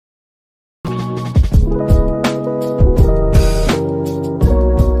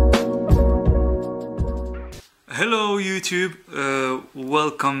YouTube,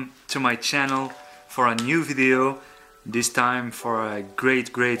 welcome to my channel for a new video, this time for a great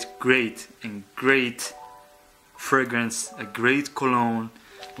fragrance, a great cologne,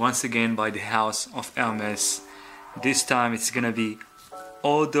 once again by the house of Hermès. This time it's gonna be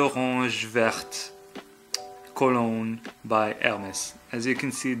Eau d'Orange Verte cologne by Hermès. As you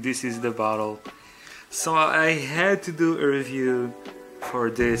can see, this is the bottle. So I had to do a review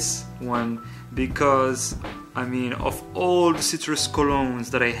for this one because, I mean, of all the citrus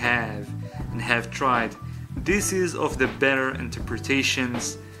colognes that I have and have tried, this is of the better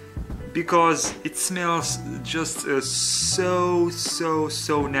interpretations because it smells just so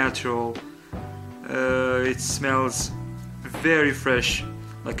natural. It smells very fresh,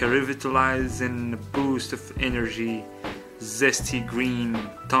 like a revitalizing boost of energy, zesty green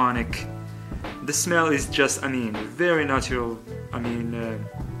tonic. The smell is just, I mean, very natural. I mean,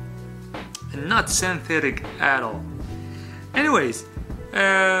 not synthetic at all. Anyways,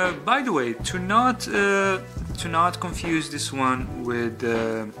 by the way, to not confuse this one with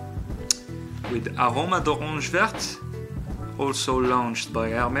Aroma d'Orange Verte, also launched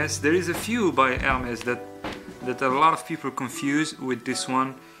by Hermès. There is a few by Hermès that a lot of people confuse with this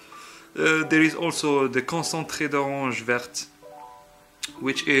one. There is also the Concentré d'Orange Verte,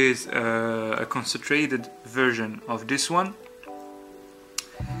 which is a concentrated version of this one.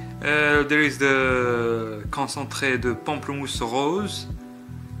 There is the Concentré de Pamplemousse Rose,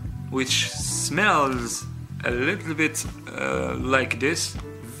 which smells a little bit like this,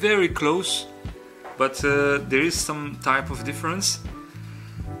 very close, but there is some type of difference.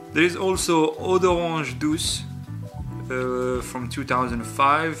 There is also Eau d'Orange Douce from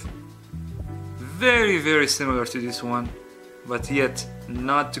 2005, very similar to this one, but yet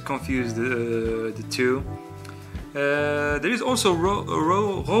not to confuse the two. There is also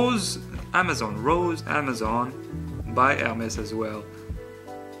Rose Amazon by Hermès as well.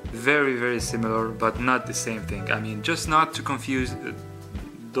 Very similar, but not the same thing. I mean, just not to confuse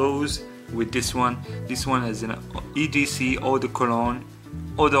those with this one. This one is an EDC Eau de Cologne,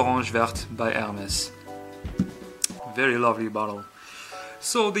 Eau d'Orange Verte by Hermès. Very lovely bottle.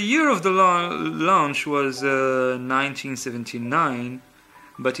 So the year of the launch was 1979,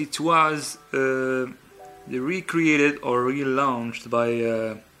 but it was recreated or relaunched by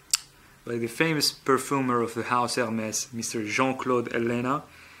the famous perfumer of the house Hermès, Mr. Jean-Claude Helena.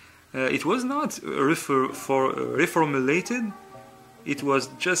 It was not reformulated, it was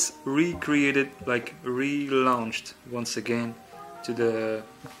just recreated, like relaunched once again to the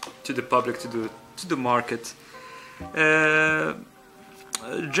public, to the market.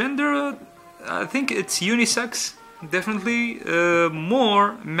 Gender, I think it's unisex, definitely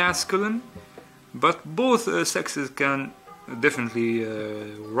more masculine, but both sexes can definitely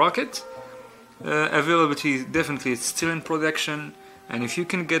rock it. Availability definitely is still in production, and if you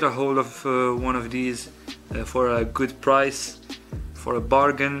can get a hold of one of these for a good price, for a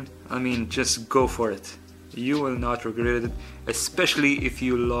bargain, I mean, just go for it. You will not regret it, especially if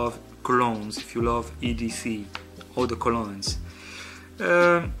you love colognes, if you love EDC, Eau de Colognes.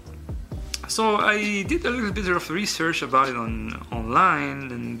 So I did a little bit of research about it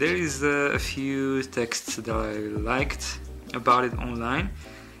online, and there is a few texts that I liked about it online.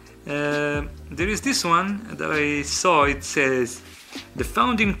 There is this one that I saw. It says, the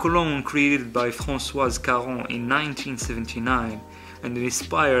founding cologne created by Françoise Caron in 1979 and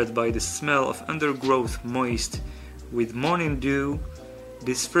inspired by the smell of undergrowth moist with morning dew,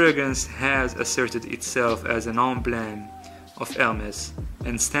 this fragrance has asserted itself as an emblem of Hermès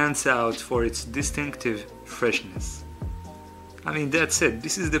and stands out for its distinctive freshness. I mean, that's it.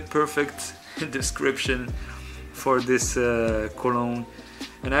 This is the perfect description for this cologne.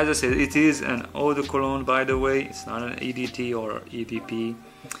 And as I said, it is an eau de cologne, by the way. It's not an EDT or EDP.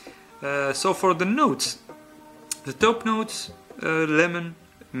 So for the notes, the top notes, lemon,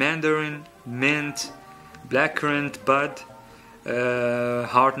 mandarin, mint, blackcurrant, bud.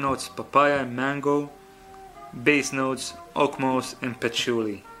 Hard notes, papaya and mango. Base notes, oak moss and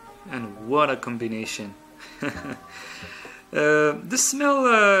patchouli. And what a combination. The smell,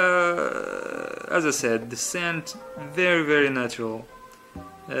 as I said, the scent, very natural.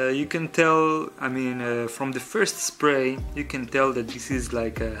 You can tell, I mean, from the first spray, you can tell that this is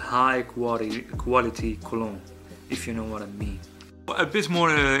like a high quality cologne, if you know what I mean. A bit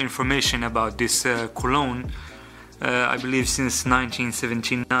more information about this cologne. I believe since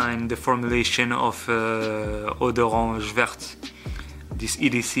 1979 the formulation of Eau d'Orange Verte, this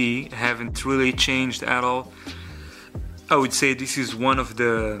EDC, haven't really changed at all. I would say this is one of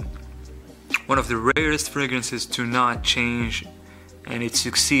the rarest fragrances to not change, and it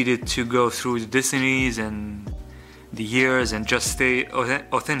succeeded to go through the decades and the years and just stay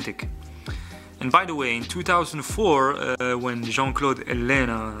authentic. And by the way, in 2004, when Jean-Claude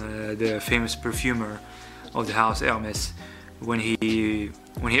Helena, the famous perfumer of the house Hermès, when he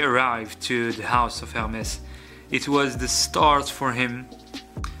arrived to the house of Hermès, it was the start for him.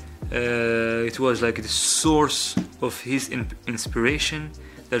 It was like the source of his inspiration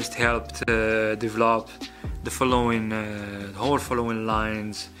that helped develop the whole following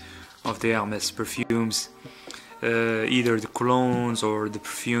lines of the Hermès perfumes. Either the colognes or the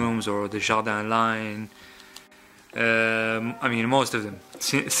perfumes or the Jardin line. I mean, most of them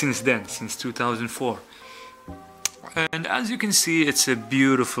since then, since 2004. And as you can see, it's a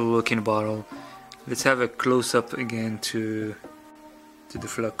beautiful looking bottle. Let's have a close-up again to the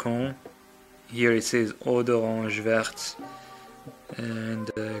flacon. Here it says Eau d'Orange Verte and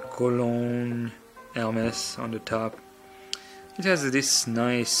Cologne Hermès on the top. It has this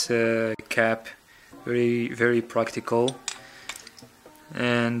nice cap, very practical,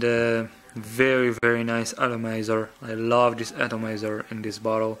 and very nice atomizer. I love this atomizer in this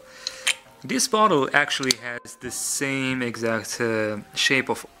bottle. This bottle actually has the same exact shape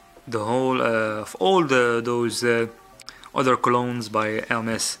of the whole of all those other colognes by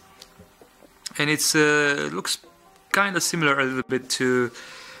Hermès, and it looks kind of similar a little bit to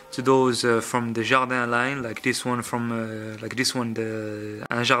those from the Jardin line, like this one the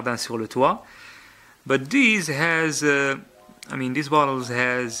Un Jardin sur le Toit. But these has, I mean, these bottles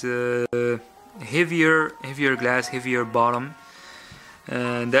has heavier glass, heavier bottom,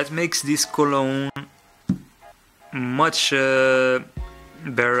 and that makes this cologne much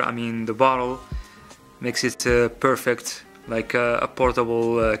better. I mean, the bottle makes it perfect, like a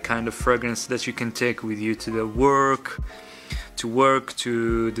portable kind of fragrance that you can take with you to the work,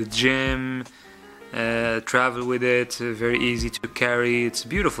 to the gym. Travel with it, very easy to carry. It's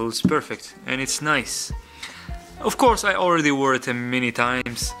beautiful, it's perfect, and it's nice. Of course, I already wore it many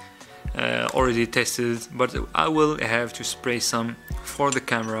times, already tested, but I will have to spray some for the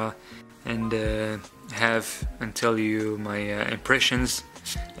camera and have and tell you my impressions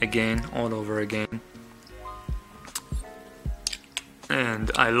again, all over again.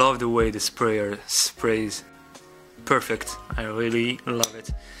 And I love the way the sprayer sprays. Perfect, I really love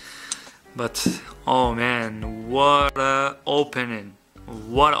it. But oh man, what a opening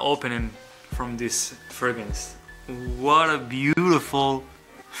from this fragrance. What a beautiful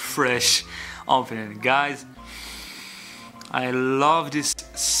fresh opening, guys. I love this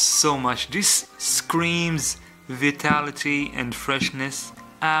so much. This screams vitality and freshness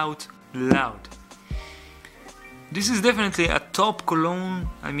out loud. This is definitely a top cologne.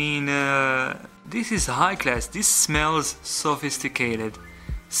 I mean, this is high class. This smells sophisticated,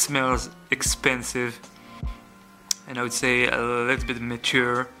 smells expensive, and I would say a little bit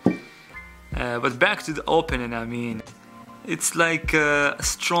mature. But back to the opening, I mean, it's like a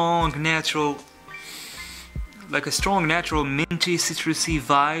strong natural minty citrusy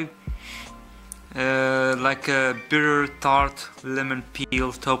vibe, like a bitter tart lemon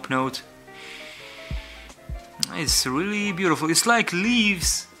peel top note. It's really beautiful. It's like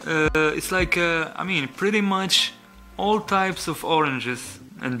leaves. It's like I mean, pretty much all types of oranges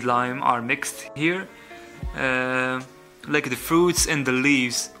and lime are mixed here, like the fruits and the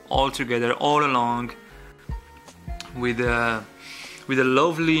leaves all together, all along, with a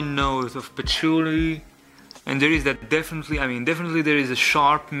lovely note of patchouli, and there is that definitely there is a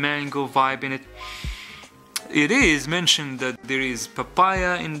sharp mango vibe in it. It is mentioned that there is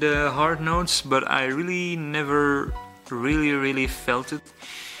papaya in the hard notes, but I really never really felt it.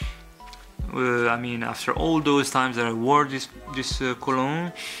 I mean, after all those times that I wore this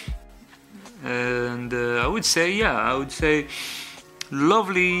cologne, and I would say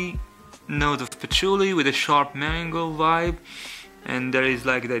lovely note of patchouli with a sharp mango vibe, and there is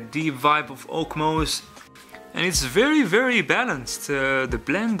like that deep vibe of oak moss, and it's very balanced. The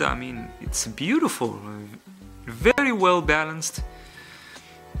blend, I mean, it's beautiful, very well balanced.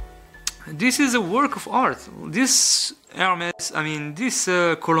 This is a work of art. This Hermès, I mean, this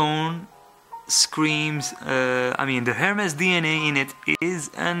cologne screams, I mean, the Hermès DNA in it is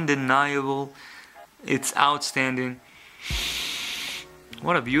undeniable. It's outstanding.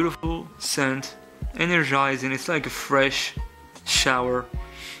 What a beautiful scent, energizing. It's like a fresh shower.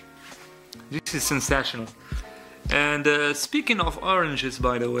 This is sensational. And speaking of oranges,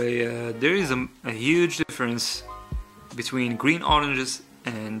 by the way, there is a huge difference between green oranges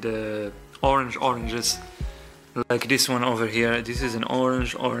and oranges, like this one over here. This is an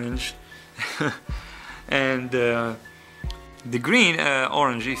orange, and the green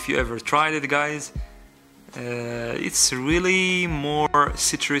orange, if you ever tried it, guys, It's really more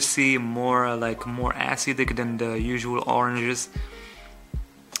citrusy, more acidic than the usual oranges.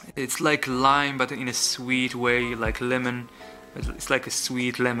 It's like lime, but in a sweet way, like lemon. It's like a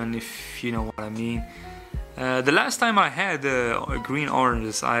sweet lemon, if you know what I mean. The last time I had green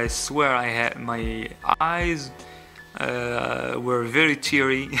oranges, I swear my eyes were very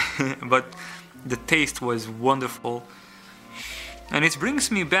teary, but the taste was wonderful. And it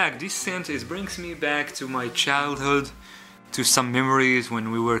brings me back, this scent brings me back to my childhood, to some memories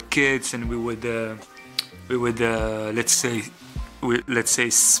when we were kids and we would let's say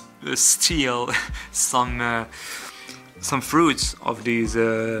steal some fruits of these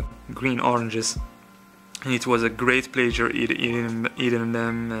green oranges. And it was a great pleasure eating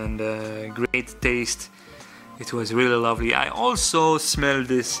them, and great taste. It was really lovely. I also smelled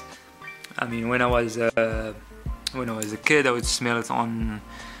this, I mean, when I was a kid, I would smell it on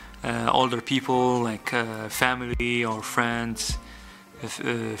older people, like family or friends,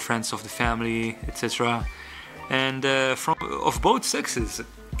 friends of the family, etc. And of both sexes,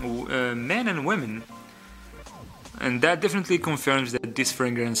 men and women. And that definitely confirms that this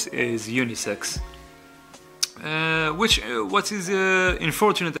fragrance is unisex. What is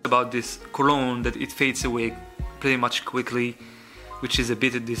unfortunate about this cologne, that it fades away pretty much quickly, which is a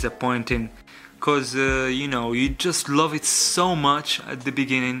bit disappointing, because you just love it so much at the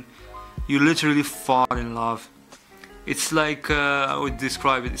beginning. You literally fall in love. It's like I would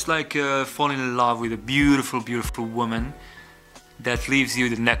describe it, it's like falling in love with a beautiful woman that leaves you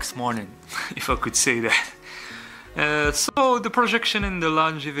the next morning, if I could say that. So the projection and the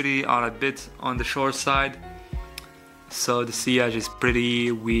longevity are a bit on the short side, so the sillage is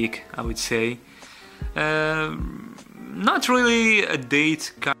pretty weak, I would say. Not really a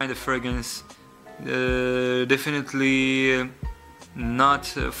date kind of fragrance. Definitely not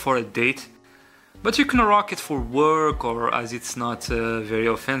for a date, but you can rock it for work, or as it's not very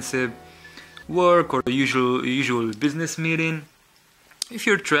offensive, work or usual business meeting. If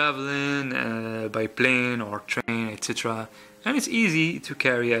you're traveling by plane or train, etc., and it's easy to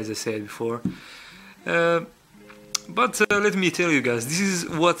carry, as I said before. But let me tell you guys, this is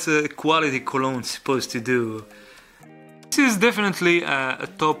what quality cologne is supposed to do. This is definitely a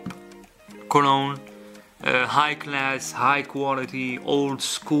top cologne, high class, high quality, old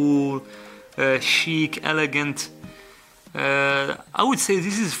school, chic, elegant. I would say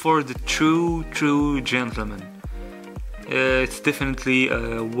this is for the true gentleman. It's definitely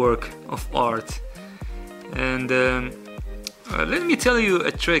a work of art. And let me tell you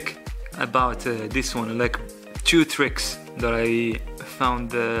a trick about this one, like 2 tricks that I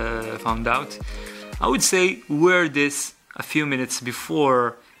found out. I would say wear this a few minutes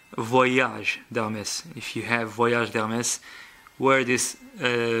before Voyage d'Hermès. If you have Voyage d'Hermès, wear this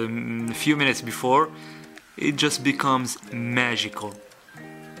a few minutes before. It just becomes magical.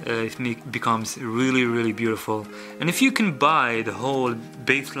 It becomes really beautiful. And if you can buy the whole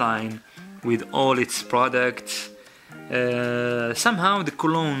baseline with all its products, somehow the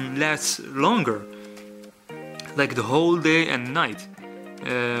cologne lasts longer, like the whole day and night,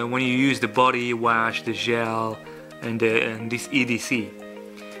 when you use the body wash, the gel, and this EDC.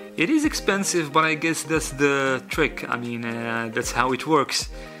 It is expensive, but I guess that's the trick. I mean, that's how it works.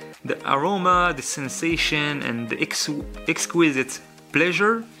 The aroma, the sensation, and the exquisite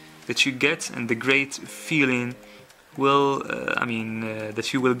pleasure that you get, and the great feeling that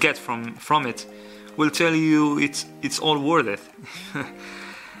you will get from it, will tell you it's all worth it.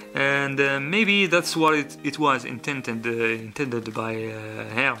 And maybe that's what it was intended by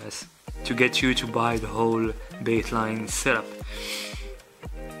Hermès, to get you to buy the whole baseline setup.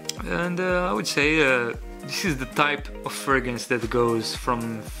 And I would say this is the type of fragrance that goes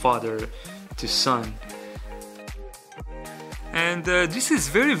from father to son. And this is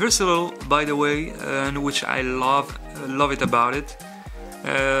very versatile, by the way, and which I love it about it.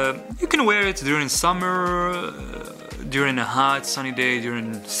 You can wear it during summer, during a hot sunny day,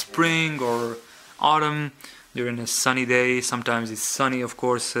 during spring or autumn, during a sunny day. Sometimes it's sunny, of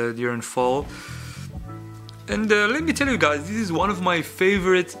course, during fall. And let me tell you guys, this is one of my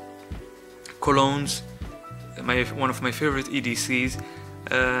favorite colognes, one of my favorite EDCs,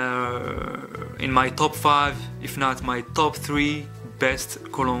 in my top 5, if not my top 3 best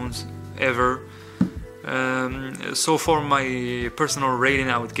colognes ever. So for my personal rating,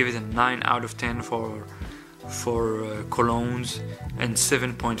 I would give it a 9 out of 10 for colognes, and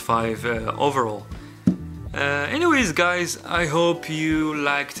 7.5 overall. Anyways guys, I hope you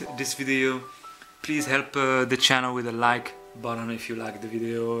liked this video. Please help the channel with a like button if you like the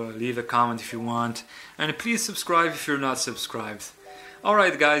video, leave a comment if you want, and please subscribe if you're not subscribed.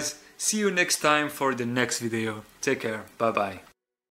 Alright guys, See you next time for the next video. Take care. Bye bye.